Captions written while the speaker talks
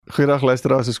Goeiedag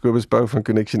luisteraars, is Kobus Bou van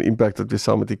Connection Impact wat weer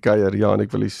saam met die kuier. Ja, en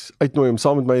ek wil eens uitnooi om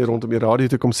saam met my rondom die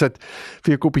radio te kom sit,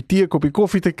 vir 'n koppie tee, 'n koppie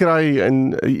koffie te kry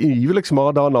en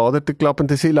huweliksmaat daar nader te klap en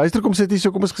te sê, luister, kom sit hier,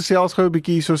 so kom ons gesels gou 'n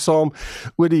bietjie hier so saam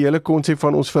oor die hele konsep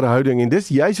van ons verhouding. En dis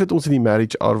juist wat ons in die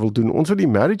marriage hour wil doen. Ons wil die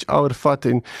marriage hour vat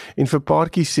en vir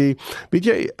paartjies sê, weet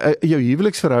jy, jou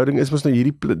huweliksverhouding is mos nou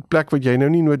hierdie plek wat jy nou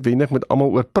nie noodwendig met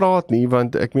almal oor praat nie,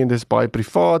 want ek meen dis baie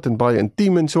privaat en baie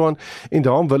intiem en so aan, en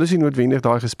daarom wil ons nie noodwendig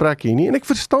daai gesprek hê nie, en ek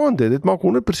verstaan dit maak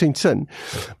 100% sin,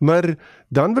 maar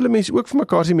dan wil 'n mens ook vir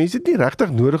mekaar sê, mense het nie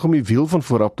regtig nodig om die wiel van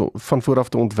vooraf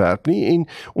te ontwerp nie, en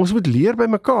ons moet leer by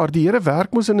mekaar. Die Here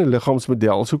werk mos in 'n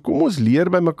liggaamsmodel, so kom ons leer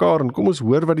by mekaar en kom ons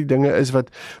hoor wat die dinge is wat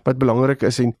belangrik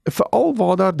is, en veral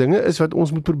waar daar dinge is wat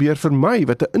ons moet probeer vermy,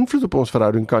 wat 'n invloed op ons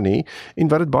verhouding kan hê, en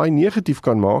wat dit baie negatief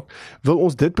kan maak, wil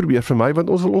ons dit probeer vermy, want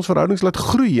ons wil ons verhoudings laat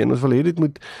groei, en ons wil hê dit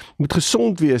moet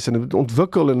gesond wees, en dit moet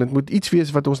ontwikkel, en dit moet iets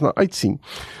wees wat ons na uitsien.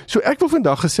 So ek wil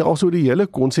vandag gesels oor die hele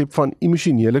konsep van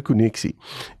emosionele konneksie.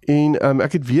 En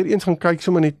ek het weer eens gaan kyk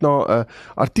sommer net na 'n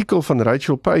artikel van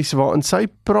Rachel Pace waarin sy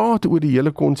praat oor die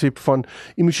hele konsep van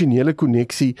emosionele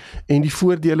konneksie en die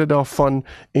voordele daarvan,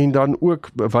 en dan ook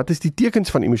wat is die tekens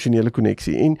van emosionele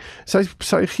konneksie. En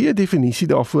sy gee 'n definisie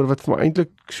daarvoor wat vir my eintlik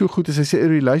so goed is. Sy sê 'a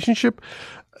relationship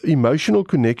emotional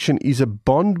connection is a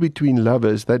bond between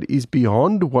lovers that is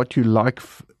beyond what you like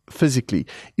physically.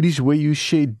 It is where you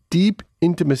share deep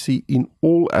intimacy in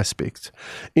all aspects.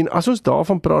 En as ons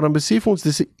daarvan praat, dan besef ons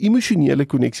dis 'n emosionele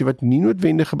konneksie wat nie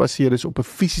noodwendig gebaseer is op 'n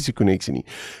fisiese konneksie nie.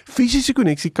 Fisiese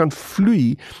konneksie kan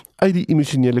vloei uit die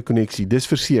emosionele konneksie, dis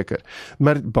verseker.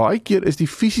 Maar baie keer is die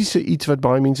fisiese iets wat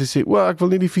baie mense sê, ek wil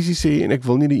nie die fisiese hê en ek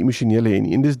wil nie die emosionele hê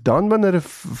nie. En dis dan wanneer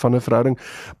van 'n verhouding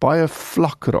baie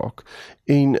vlak raak.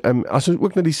 En as ons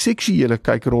ook na die seksuele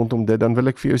kyk rondom dit, dan wil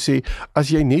ek vir jou sê, as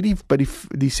jy net by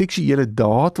die seksuele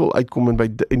daad wil uitkom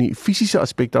en die fisiese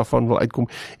aspek daarvan wil uitkom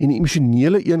en die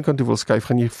emosionele een kant toe wil skuif,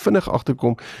 gaan jy vinnig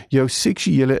agterkom, jou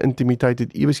seksuele intimiteit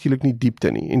het ewe skielik nie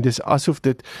diepte nie. En dis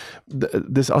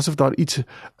asof daar iets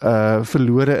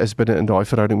verlore is binne in daai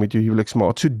verhouding met jou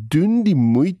huweliksmaat. So doen die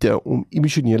moeite om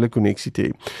emosionele konneksie te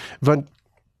hê. Want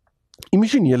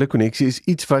emosionele konneksie is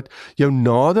iets wat jou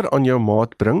nader aan jou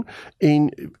maat bring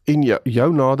en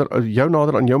jou nader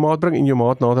aan jou maat bring en jou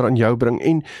maat nader aan jou bring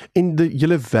en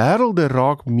julle wêrelde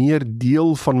raak meer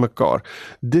deel van mekaar.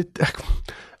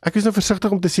 Ek is nou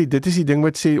versigtig om te sê, dit is die ding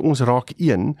wat sê ons raak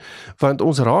een, want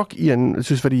ons raak een,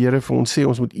 soos wat die Here vir ons sê,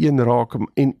 ons moet een raak,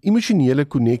 en emosionele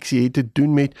konneksie het te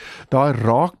doen met daai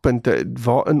raakpunte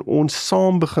waarin ons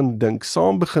saam begin dink,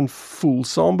 saam begin voel,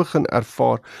 saam begin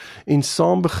ervaar en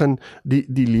saam begin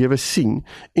die lewe sien.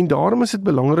 En daarom is dit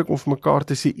belangrik om vir mekaar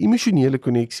te sê, emosionele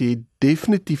konneksie het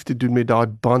definitief te doen met daai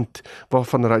band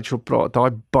waarvan Rachel praat,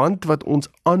 daai band wat ons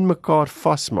aan mekaar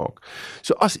vasmaak.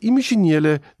 So as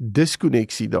emosionele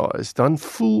diskonneksie daar is, dan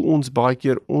voel ons baie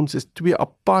keer, ons is twee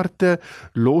aparte,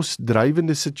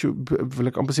 losdrywende wil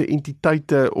ek amper sê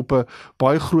entiteite op 'n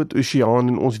baie groot oseaan,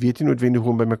 en ons weet nie noodwendig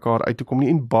hoe om by mekaar uit te kom nie,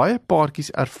 en baie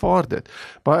paartjies ervaar dit.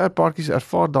 Baie paartjies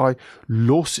ervaar daai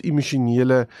los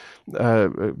emosionele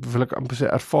wil ek amper sê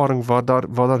ervaring waar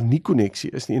daar nie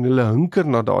konneksie is nie, en hulle hinker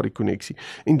na daardie konneksie.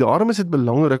 En daarom is dit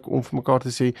belangrik om vir mekaar te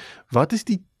sê, wat is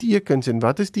die tekens en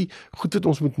wat is die goed wat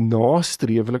ons moet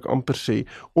nastreef, wil ek amper sê,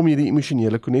 om hierdie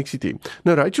emosionele konneksie te hê.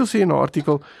 Nou Rachel sê in haar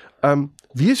artikel,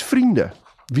 wees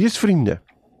vriende.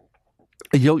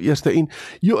 Heel eerste, en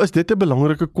is dit 'n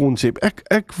belangrike konsep.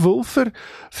 Ek wil vir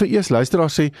eers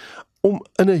luisteraars sê, om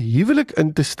in 'n huwelik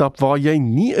in te stap waar jy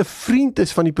nie 'n vriend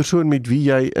is van die persoon met wie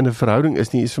jy in 'n verhouding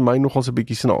is nie, is vir my nogals 'n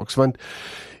bietjie snaaks, want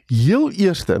heel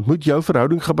eerste moet jou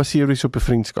verhouding gebaseer wees op 'n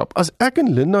vriendskap. As ek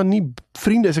en Linda nie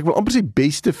vriende is, ek wil amper sê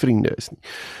beste vriende is nie,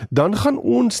 dan gaan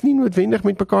ons nie noodwendig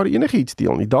met mekaar enigiets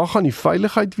deel nie. Daar gaan nie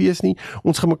veiligheid wees nie,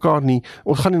 ons gaan nie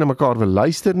na mekaar wil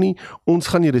luister nie, ons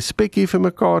gaan nie respek hê vir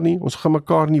mekaar nie, ons gaan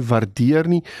mekaar nie waardeer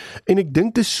nie. En ek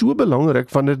dink dit is so belangrik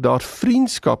wanneer daar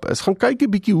vriendskap is. Gaan kyk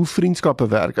 'n bietjie hoe vriendskappe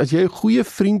werk. As jy 'n goeie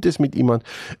vriend is met iemand,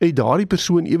 het daardie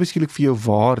persoon ewe skielik vir jou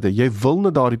waarde. Jy wil na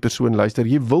daardie persoon luister,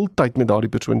 jy wil tyd met daardie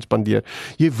persoon spandeer.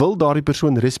 Jy wil daardie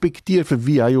persoon respekteer vir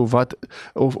wie hy of wat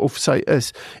of sy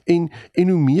is. En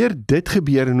hoe meer dit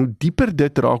gebeur en hoe dieper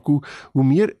dit raak, hoe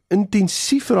meer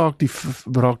intensief raak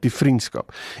die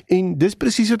vriendskap. En dis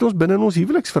presies wat ons binne in ons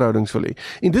huweliksverhoudings wil hê.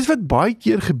 En dis wat baie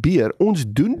keer gebeur. Ons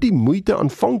doen die moeite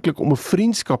aanvanklik om 'n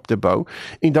vriendskap te bou,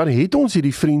 en dan het ons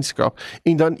hierdie vriendskap,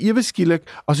 en dan ewe skielik,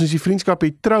 as ons die vriendskap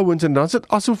het, trouens, en dan is dit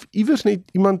asof iewers net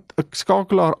iemand 'n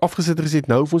skakelaar afgesit het gesê,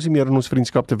 nou hoef ons nie meer in ons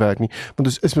vriendskap te werk nie, want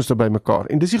ons is mos nou by mekaar.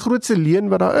 En dis die grootste leuen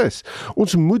wat daar is.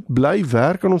 Ons moet bly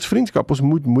werk aan ons vriendskap. Ons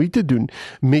moet moeite doen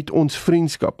met ons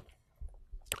vriendskap.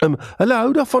 Hulle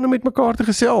hou daarvan om met mekaar te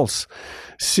gesels,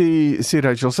 sê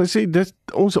Rachel. Sy sê,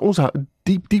 ons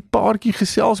die paartjie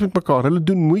gesels met mekaar, hulle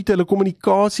doen moeite, hulle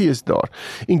kommunikasie is daar,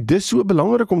 en dis so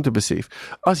belangrik om te besef,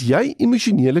 as jy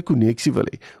emosionele konneksie wil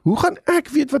hê, hoe gaan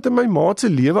ek weet wat in my maat se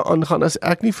lewe aangaan, as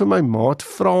ek nie vir my maat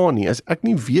vra nie, as ek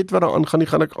nie weet wat daar aangaan nie,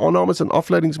 gaan ek aannames en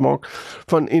afleidings maak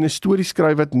en 'n storie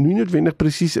skryf wat nie noodwendig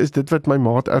presies is dit wat my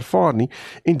maat ervaar nie,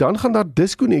 en dan gaan daar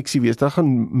diskonneksie wees, daar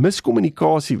gaan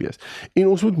miskommunikasie wees, en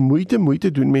ons moet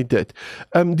moeite doen met dit.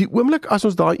 Die oomblik as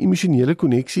ons daai emosionele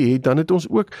konneksie het, dan het ons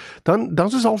ook, dan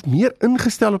is ons half meer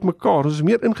ingestel op mekaar, ons is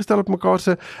meer ingestel op mekaar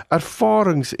se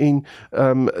ervarings en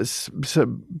se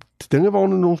dinge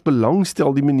waarna ons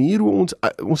belangstel, die manier hoe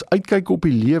ons uitkyk op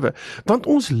die lewe, want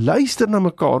ons luister na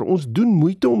mekaar, ons doen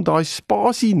moeite om daai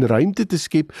spasie en ruimte te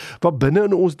skep, wat binne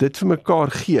in ons dit vir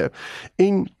mekaar gee,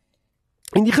 en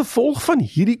die gevolg van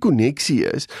hierdie konneksie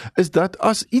is dat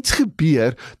as iets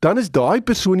gebeur, dan is daai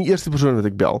persoon die eerste persoon wat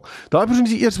ek bel. Daai persoon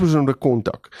is die eerste persoon wat ek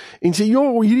kontak. En sê,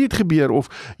 hierdie het gebeur,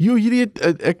 of, hierdie het,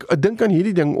 ek dink aan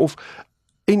hierdie ding, of,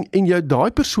 en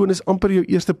daai persoon is amper jou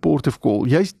eerste port of call.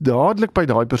 Jy's dadelik by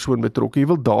daai persoon betrokke. Jy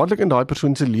wil dadelik in daai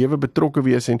persoon se lewe betrokke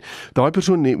wees, en daai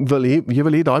persoon jy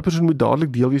wil hê daai persoon moet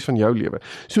dadelik deel wees van jou lewe.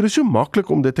 So dit is so maklik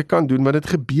om dit te kan doen, want dit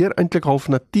gebeur eintlik half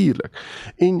natuurlik.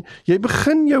 En jy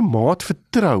begin jou maat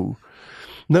vertrou.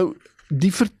 Nou,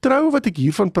 die vertrou wat ek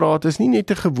hiervan praat, is nie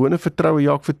net 'n gewone vertroue,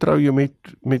 ek vertrou jou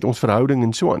met ons verhouding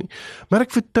en so aan nie, maar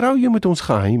ek vertrou jou met ons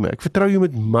geheime, ek vertrou jou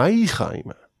met my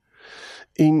geheime.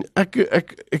 En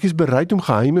ek is bereid om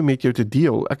geheime met jou te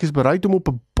deel. Ek is bereid om op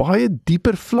 'n baie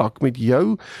dieper vlak met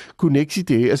jou konneksie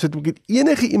te hê, as dit met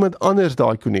enige iemand anders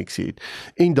daai konneksie het.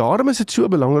 En daarom is dit so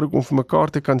belangrik om vir mekaar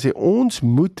te kan sê, ons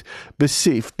moet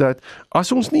besef dat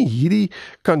as ons nie hierdie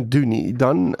kan doen nie,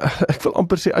 dan, ek wil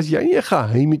amper sê, as jy nie 'n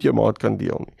geheim met jou maat kan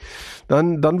deel nie,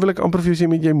 dan wil ek amper vir jou sê,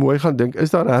 met jy mooi gaan dink, is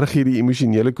daar reg hierdie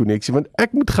emosionele konneksie, want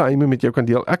ek moet geheime met jou kan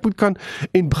deel,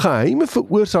 en geheime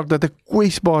veroorsaak dat ek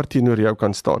kwesbaar teenoor jou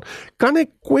kan staan. Kan ek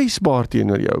kwesbaar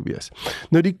teenoor jou wees?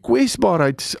 Nou die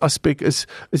kwesbaarheidsaspek is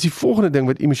die volgende ding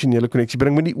wat emosionele konneksie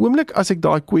bring, maar die oomblik as ek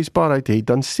daai kwesbaarheid het,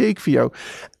 dan sê ek vir jou,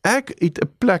 ek het 'n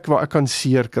plek waar ek kan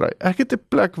seer kry. Ek het 'n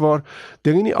plek waar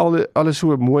dinge nie alles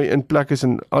so mooi in plek is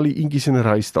en al die eentjies in 'n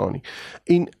ry staan nie.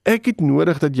 En ek het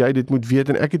nodig dat jy dit moet weet,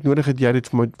 en ek het nodig dat jy dit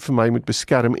vir my moet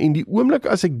beskerm, en die oomblik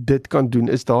as ek dit kan doen,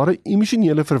 is daar 'n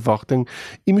emosionele verwagting,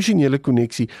 emosionele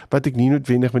konneksie, wat ek nie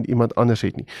noodwendig met iemand anders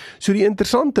het nie. So die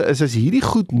interessante is, as hierdie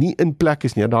goed nie in plek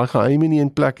is nie, daai geheime nie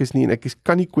in plek is nie, en ek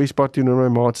kan nie kwesbaar teenoor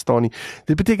my maat staan nie,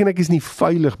 dit beteken ek is nie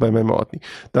veilig by my maat nie,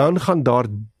 dan gaan daar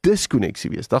diskonneksie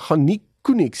wees, daar gaan nie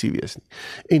konneksie wees nie.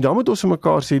 En dan moet ons vir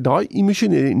mekaar sê, daai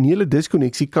emosionele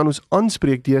diskonneksie kan ons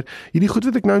aanspreek deur hierdie goed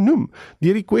wat ek nou noem,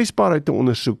 deur die kwesbaarheid te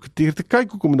ondersoek, deur te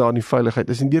kyk hoekom daar nie veiligheid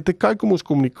is, en deur te kyk hoekom ons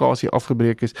kommunikasie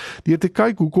afgebreek is, deur te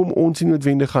kyk hoekom ons nie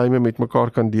noodwendig geheime met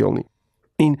mekaar kan deel nie.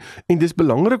 En dis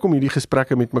belangrik om hierdie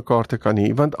gesprekke met mekaar te kan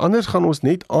hê, want anders gaan ons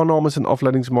net aannames en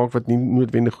afleidings maak wat nie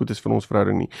noodwendig goed is vir ons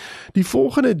verhouding nie. Die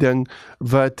volgende ding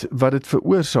wat dit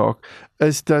veroorsaak,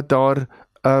 is dat daar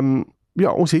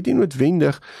ons het nie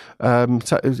noodwendig,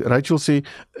 Rachel sê,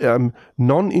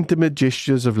 non-intimate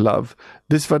gestures of love,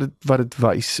 dis wat het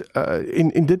wys,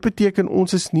 en dit beteken,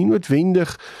 ons is nie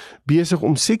noodwendig besig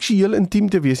om seksueel intiem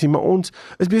te wees nie, maar ons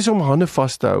is besig om hande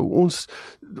vas te hou,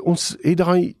 ons het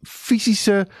daai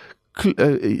fisiese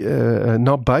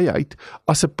nabyheid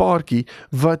as 'n paartjie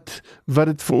wat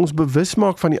dit vir ons bewus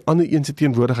maak van die ander een se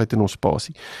teenwoordigheid in ons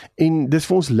spasie. En dis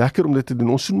vir ons lekker om dit te doen.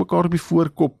 Ons soen mekaar op die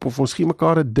voorkop, of ons gee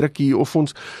mekaar 'n drukkie, of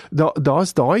ons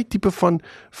daar's daai tipe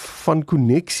van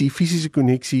konneksie, fisiese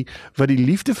konneksie, wat die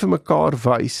liefde vir mekaar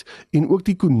wys en ook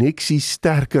die konneksie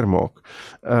sterker maak.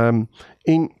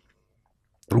 En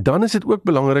dan is dit ook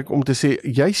belangrik om te sê,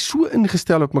 jy is so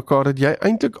ingestel op mekaar, dat jy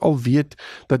eintlik al weet,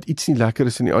 dat iets nie lekker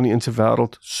is in die ander een se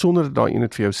wêreld, sonder dat daai een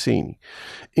dit vir jou sê nie.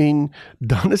 En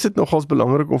dan is dit nogals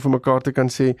belangrik om vir mekaar te kan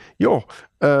sê,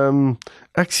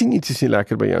 ek sien iets is nie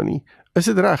lekker by jou nie. Is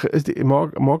dit reg?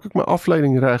 Maak ek my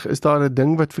afleiding reg? Is daar 'n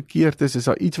ding wat verkeerd is? Is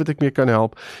daar iets wat ek mee kan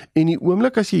help? En die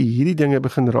oomblik as jy hierdie dinge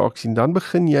begin raak sien, dan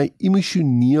begin jy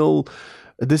emosioneel,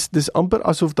 dis amper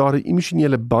asof daar 'n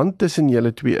emosionele band tussen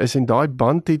julle twee is, en daai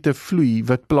band het 'n vloei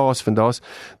wat plaasvind.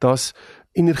 Daar's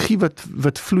energie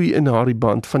wat vloei in haar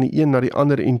band, van die een na die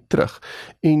ander en terug.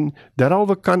 En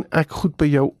derhalwe kan ek goed by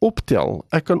jou optel.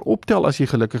 Ek kan optel as jy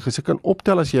gelukkig is, ek kan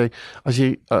optel as jy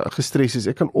gestres is,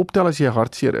 ek kan optel as jy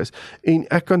hartseer is, en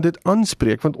ek kan dit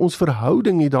aanspreek, want ons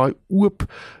verhouding het daai oop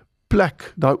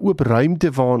plek, daai oop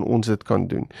ruimte waarin ons dit kan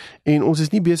doen. En ons is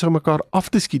nie besig om mekaar af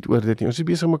te skiet oor dit nie, ons is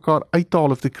besig om mekaar uit te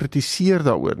haal of te kritiseer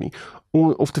daaroor nie.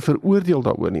 of te veroordeel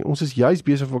daaroor nie. Ons is juist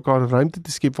besig om mekaar ruimte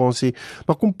te skep waar ons sê,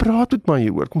 maar kom praat met my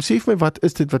hieroor, kom sê vir my wat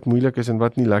is dit wat moeilik is en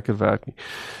wat nie lekker werk nie.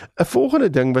 'n Volgende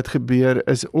ding wat gebeur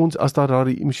is ons, as daar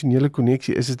die emosionele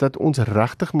konneksie is dat ons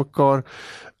regtig mekaar,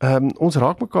 ons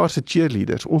raak mekaar se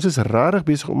cheerleaders, ons is regtig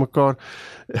besig om mekaar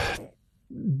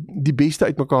die beste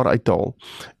uit mekaar uithaal.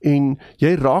 En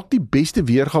jy raak die beste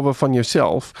weergawe van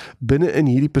jouself binne in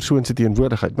hierdie persoon se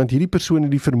teenwoordigheid, want hierdie persoon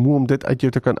het die vermoë om dit uit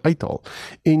jou te kan uithaal.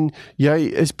 En jy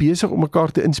is besig om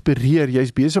mekaar te inspireer, jy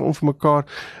is besig om vir mekaar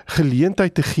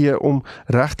geleentheid te gee om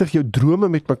regtig jou drome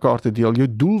met mekaar te deel, jou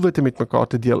doelwitte met mekaar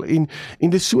te deel. En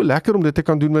dit is so lekker om dit te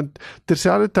kan doen, want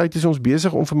terselfdertyd is ons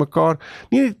besig om vir mekaar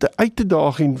nie net uit te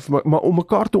daag en maar om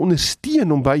mekaar te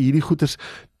ondersteun om by hierdie goeders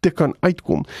te kan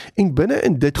uitkom. En binne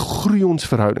in dit groei ons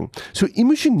verhouding. So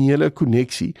emosionele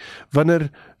konneksie, wanneer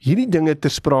hierdie dinge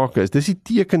ter sprake is, dis die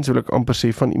tekens, wil ek amper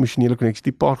sê, van emosionele konneksie,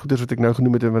 die paar goeders wat ek nou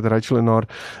genoem het en wat Rachel in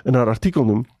haar artikel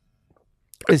noem,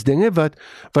 is dinge wat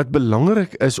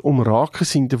belangrik is om raak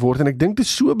gesien te word, en ek dink dit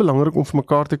is so belangrik om vir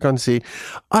mekaar te kan sê,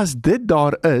 as dit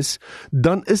daar is,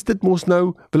 dan is dit mos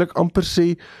nou, wil ek amper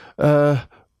sê,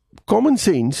 common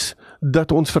sense,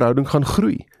 dat ons verhouding gaan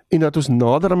groei, en dat ons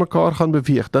nader aan mekaar gaan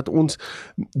beweeg, dat ons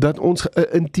 'n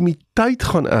intimiteit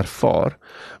gaan ervaar,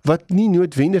 wat nie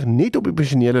noodwendig net op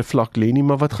emosionele vlak lê nie,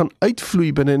 maar wat gaan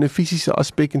uitvloei binne in 'n fisiese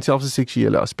aspek en selfs 'n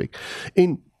seksuele aspek.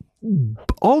 En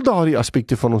al daardie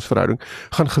aspekte van ons verhouding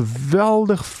gaan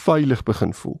geweldig veilig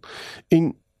begin voel.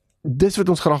 En dis wat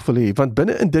ons graag wil hê, want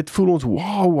binne in dit voel ons,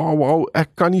 wow, ek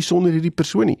kan nie sonder hierdie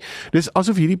persoon nie. Dis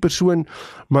asof hierdie persoon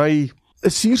my 'n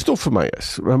suurstof vir my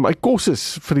is, my kos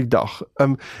is vir die dag,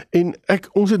 en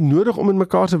ons het nodig om in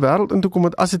mekaar se wêreld in te kom,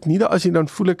 want as dit nie daar is nie, dan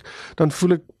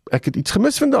voel ek het iets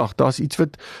gemis vandag, daar's iets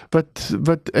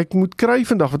wat ek moet kry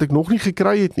vandag, wat ek nog nie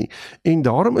gekry het nie, en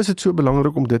daarom is dit so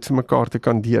belangrik om dit vir mekaar te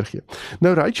kan deurgee.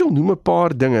 Nou Rachel noem 'n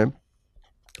paar dinge,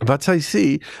 wat sy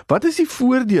sê, wat is die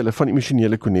voordele van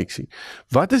emosionele konneksie?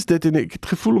 Wat is dit, en ek het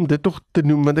gevoel om dit nog te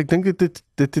noem, want ek dink dit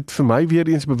het vir my weer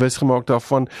eens bewus gemaak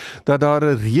daarvan, dat daar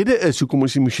 'n rede is hoekom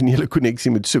ons emosionele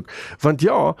konneksie moet soek. Want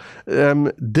ja,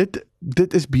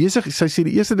 dit is besig, sy sê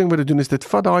die eerste ding wat dit doen is, dit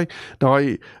vat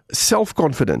daai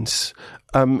self-confidence,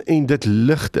 en dit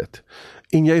lig dit.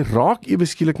 En jy raak ewe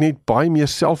skielik net baie meer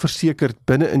selfversekerd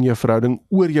binne in jou verhouding,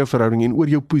 oor jou verhouding en oor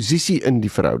jou posisie in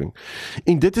die verhouding.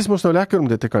 En dit is mos nou lekker om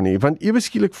dit te kan hê, want ewe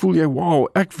skielik voel jy, wow,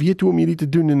 ek weet hoe om hierdie te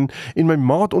doen, en my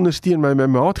maat ondersteun my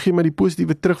maat gee my die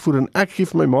positiewe terugvoer, en ek gee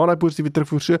vir my maat die positiewe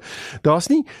terugvoer. So, daar's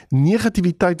nie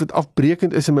negativiteit wat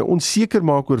afbreekend is en my onseker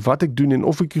maak oor wat ek doen, en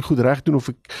of ek dit goed reg doen, of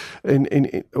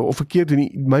verkeerd doen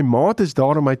nie. My maat is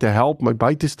daar om my te help, my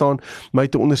by te staan, my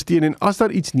te ondersteun, en as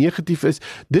daar iets negatief is,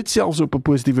 dit selfs op 'n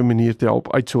positiewe manier te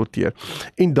help uitsorteer.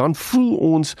 En dan voel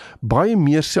ons baie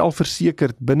meer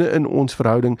selfversekerd binne in ons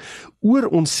verhouding oor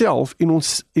onsself en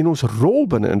ons rol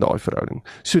binne in daai verhouding.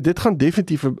 So dit gaan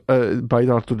definitief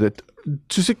bydra tot dit.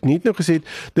 Soos ek net nou gesê het,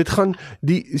 dit gaan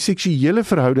die seksuele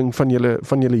verhouding van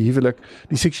julle huwelik,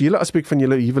 die seksuele aspek van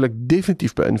julle huwelik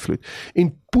definitief beïnvloed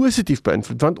en positief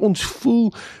beïnvloed, want ons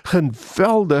voel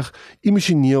geweldig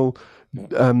emosioneel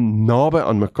naby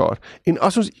aan mekaar. En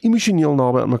as ons emosioneel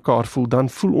naby aan mekaar voel, dan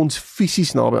voel ons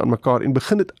fisies naby aan mekaar en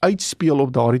begin dit uitspeel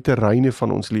op daardie terreine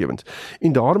van ons lewens.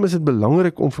 En daarom is dit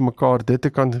belangrik om vir mekaar dit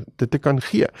te kan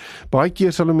gee. Baie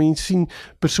keer sal mense sien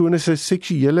persone se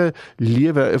seksuele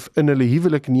lewe in hulle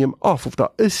huwelik neem af of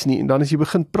daar is nie, en dan as jy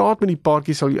begin praat met die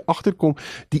paartjie sal jy agterkom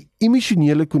die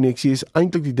emosionele konneksie is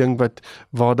eintlik die ding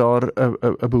waar daar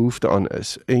 'n behoefte aan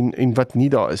is en wat nie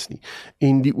daar is nie.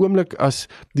 En die oomblik as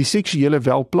die seksuele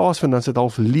wel plaasvind, dan is dit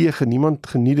half leeg en niemand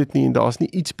geniet dit nie en daar's nie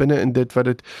iets binne in dit wat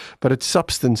dit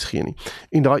substance gee nie.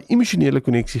 En daai emosionele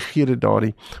konneksie gee dit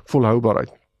daardie volhoubaarheid.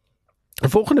 'n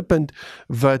Volgende punt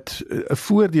wat 'n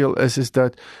voordeel is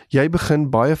dat jy begin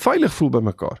baie veilig voel by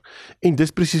mekaar. En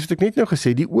dis presies wat ek net nou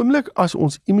gesê, die oomblik as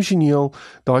ons emosioneel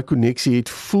daai konneksie het,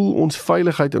 voel ons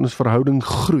veiligheid in ons verhouding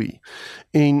groei.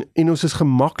 En ons is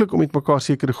gemaklik om met mekaar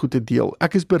sekere goed te deel.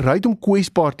 Ek is bereid om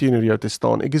kwesbaar teenoor jou te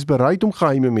staan. Ek is bereid om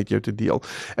geheime met jou te deel.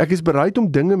 Ek is bereid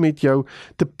om dinge met jou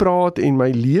te praat en my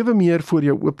lewe meer voor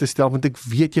jou oop te stel, want ek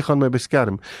weet jy gaan my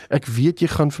beskerm. Ek weet jy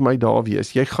gaan vir my daar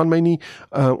wees. Jy gaan my nie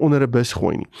onder 'n bus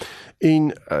gooi nie.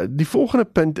 En die volgende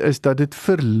punt is dat dit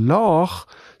verlaag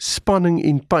spanning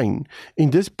en pyn. En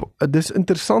dis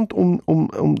interessant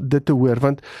om dit te hoor,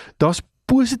 want daar's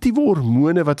positiewe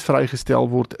hormone wat vrygestel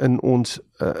word in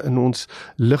ons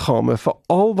liggame,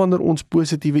 veral wanneer ons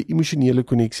positiewe emosionele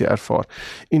konneksie ervaar.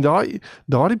 En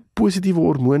daardie positiewe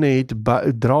hormone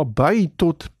dra by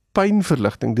tot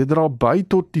pynverligting, dit dra by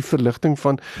tot die verligting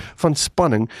van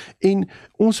spanning, en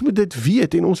ons moet dit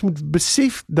weet, en ons moet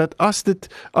besef dat as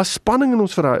spanning in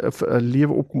ons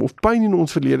lewe opkom, of pyn in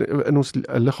ons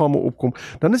liggame opkom,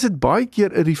 dan is dit baie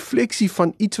keer 'n refleksie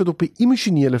van iets wat op 'n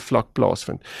emosionele vlak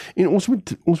plaasvind, en ons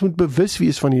moet bewus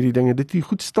wees van hierdie dinge, dit die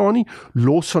goed staan nie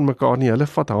los van mekaar nie, hulle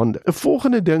vat hande. 'n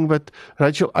Volgende ding wat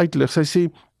Rachel uitlig, sy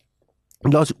sê,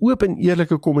 daar's oop en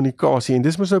eerlike kommunikasie, en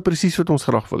dis mos nou presies wat ons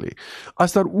graag wil hê.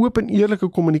 As daar oop en eerlike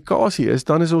kommunikasie is,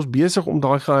 dan is ons besig om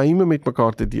daai geheime met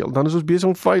mekaar te deel, dan is ons besig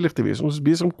om veilig te wees, ons is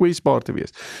besig om kwesbaar te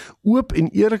wees. Oop en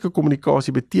eerlike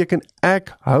kommunikasie beteken,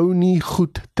 ek hou nie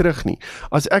goed terug nie.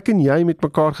 As ek en jy met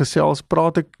mekaar gesels,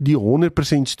 praat ek die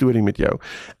 100% storie met jou.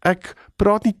 Ek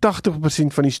praat nie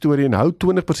 80% van die storie en hou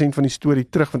 20% van die storie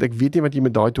terug, want ek weet nie wat jy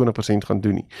met daai 20% gaan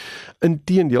doen nie.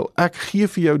 Inteendeel, ek gee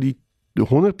vir jou die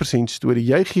 100% storie,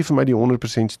 jy gee vir my die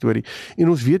 100% storie, en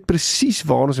ons weet presies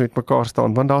waar ons met mekaar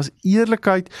staan, want daar is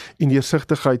eerlikheid en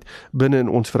deursigtigheid binne in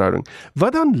ons verhouding.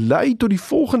 Wat dan lei tot die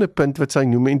volgende punt wat sy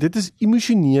noem, en dit is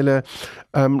emosionele,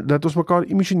 dat ons mekaar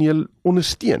emosioneel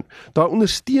ondersteun. Daai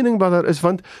ondersteuning wat daar is,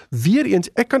 want weer eens,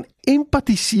 ek kan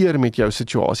empatiseer met jou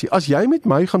situasie. As jy met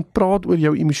my gaan praat oor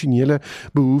jou emosionele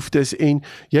behoeftes, en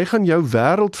jy gaan jou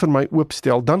wêreld vir my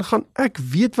oopstel, dan gaan ek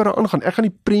weet wat daar aangaan, ek gaan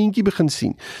die prentjie begin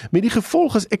sien. Met die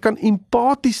gevolg is, ek kan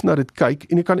empaties na dit kyk,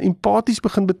 en ek kan empaties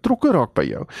begin betrokke raak by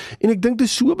jou. En ek dink dit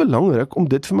is so belangrik om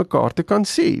dit vir mekaar te kan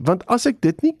sê, want as ek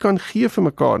dit nie kan gee vir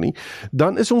mekaar nie,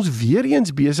 dan is ons weer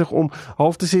eens besig om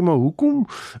half te sê, maar hoekom,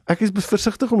 ek is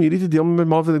versigtig om hierdie te deel met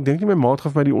my maat, want ek dink nie my maat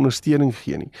gaan vir my die ondersteuning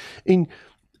gee nie. En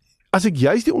as ek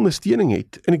juist die ondersteuning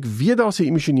het, en ek weet daar's 'n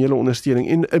emosionele ondersteuning,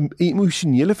 en 'n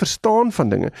emosionele verstaan van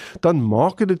dinge, dan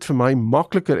maak dit vir my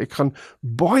makliker, ek gaan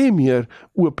baie meer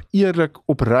oop, eerlik,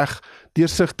 opreg,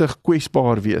 deursigtig,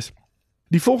 kwesbaar wees.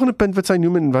 Die volgende punt wat sy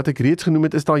noem, en wat ek reeds genoem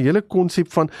het, is daai hele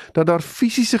konsep van, dat daar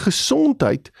fisiese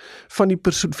gesondheid van die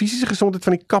fisiese gesondheid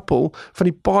van die kappel, van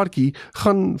die paartjie,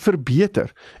 gaan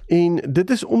verbeter. En dit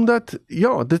is omdat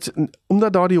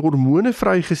daar die hormone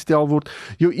vrygestel word,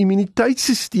 jou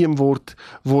immuniteitssisteem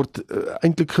word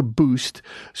eintlik geboost,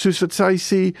 soos wat sy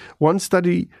sê, one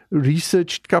study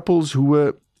researched couples who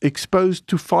were exposed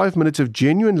to 5 minutes of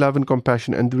genuine love and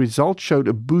compassion, and the result showed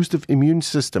a boost of immune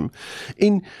system.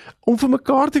 En om vir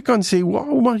mekaar te kan sê,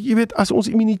 wow, maar jy weet, as ons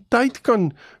immuniteit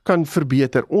kan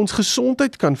verbeter, ons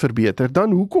gesondheid kan verbeter,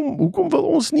 dan hoekom wil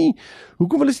ons nie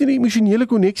die emosionele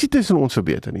konneksie tussen ons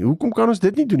verbeter nie? Hoekom kan ons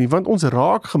dit nie doen nie? Want ons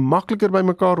raak gemakliker by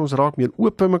mekaar, ons raak meer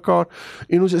oop by mekaar,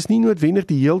 en ons is nie noodwendig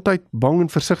die heeltyd bang en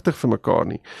versigtig vir mekaar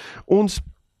nie. Ons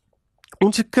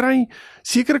kry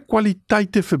sekere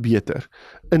kwaliteite verbeter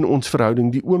in ons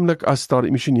verhouding, die oomblik as daar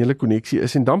emosionele konneksie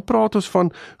is, en dan praat ons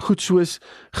van goed soos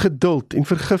geduld en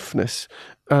vergifnis,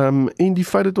 en die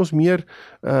feit dat ons meer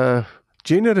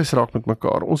generous raak met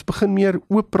mekaar, ons begin meer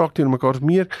oop praat teenoor mekaar,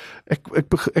 meer,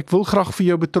 ek wil graag vir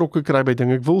jou betrokke kry by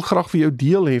dinge, ek wil graag vir jou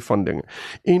deel hê van dinge,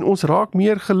 en ons raak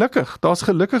meer gelukkig, daar's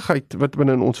gelukkigheid wat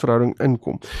binne in ons verhouding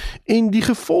inkom, en die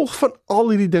gevolg van al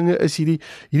hierdie dinge is hierdie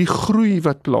groei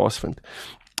wat plaasvind.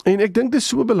 En ek dink dit is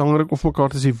so belangrik om vir mekaar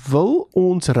te sê, wil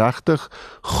ons regtig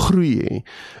groei hê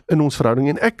in ons verhouding?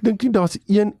 En ek dink nie daar's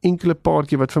een enkele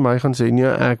paartjie wat vir my gaan sê, nee,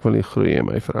 ek wil nie groei in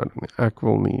my verhouding nie. Ek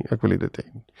wil nie dit hê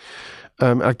nie.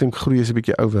 Ek dink groei is 'n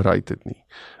bietjie overrated nie.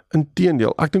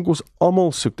 Inteendeel, ek dink ons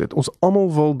almal soek dit. Ons almal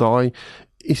wil daai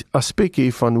aspek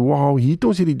hê van, wow, hier het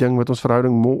ons hierdie ding wat ons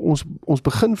verhouding, ons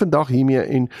begin vandag hiermee,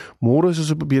 en môre is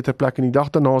ons op 'n beter plek, en die dag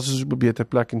daarna is ons op 'n beter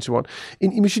plek, en so aan.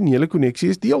 En emosionele konneksie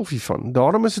is deel hiervan.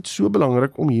 Daarom is dit so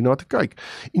belangrik om hierna te kyk.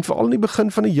 En veral in die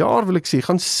begin van 'n jaar wil ek sê,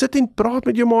 gaan sit en praat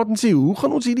met jou maat en sê, hoe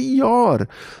gaan ons hierdie jaar?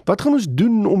 Wat gaan ons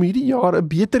doen om hierdie jaar 'n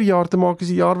beter jaar te maak as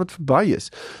die jaar wat verby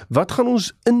is? Wat gaan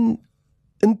ons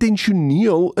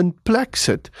intentioneel in plek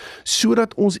sit,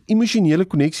 sodat ons emosionele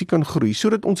konneksie kan groei,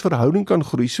 sodat ons verhouding kan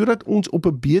groei, sodat ons op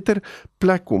 'n beter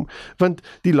plek kom. Want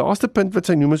die laaste punt wat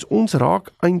sy noem is, ons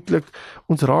raak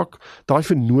daai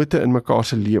vennote in mekaar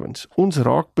se lewens. Ons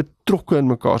raak betrokke in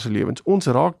mekaar se lewens. Ons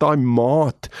raak daai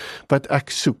maat wat ek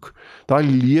soek, daai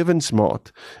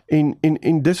lewensmaat.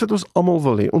 En dis wat ons almal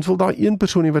wil hê. Ons wil daai een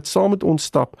persoon hê wat saam met ons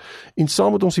stap en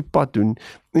saam met ons die pad doen,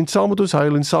 en saam met ons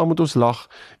huil en saam met ons lag,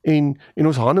 en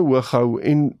ons hande hoog hou,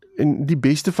 en die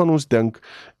beste van ons dink,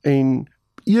 en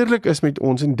eerlik is met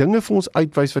ons, en dinge vir ons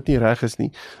uitwys wat nie reg is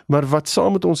nie, maar wat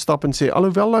saam met ons stap en sê,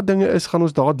 alhoewel dat dinge is, gaan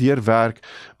ons daardeur werk,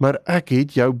 maar ek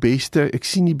het jou beste, ek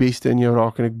sien die beste in jou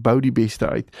raak, en ek bou die beste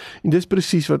uit, en dis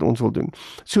presies wat ons wil doen.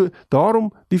 So,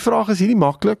 daarom, die vraag is hierdie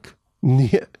maklik,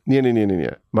 Nee.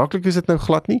 Maklik is dit nou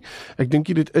glad nie. Ek dink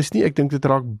nie dit is nie. Ek dink dit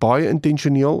raak baie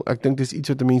intentioneel. Ek dink dis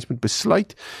iets wat 'n mens moet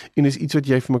besluit en is iets wat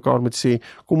jy vir mekaar moet sê,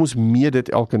 kom ons meet dit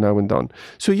elke nou en dan.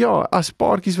 So ja, as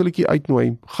paartjies wil ek jy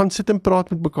uitnooi, gaan sit en praat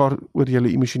met mekaar oor julle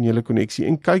emosionele konneksie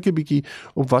en kyk 'n bietjie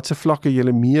op watse vlakke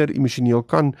julle meer emosioneel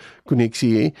kan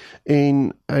konneksie hê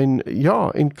en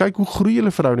kyk hoe groei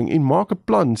julle verhouding en maak 'n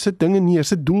plan, sit dinge neer,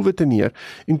 sit doelwitte neer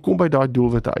en kom by daai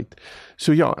doelwitte uit.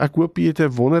 So ja, ek hoop jy het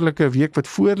 'n wonderlike week wat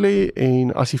voorlê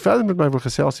en as jy verder met my wil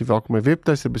gesels, jy welkom my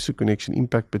webtuiste besoek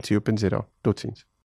connectionimpact.co.za. Totsiens.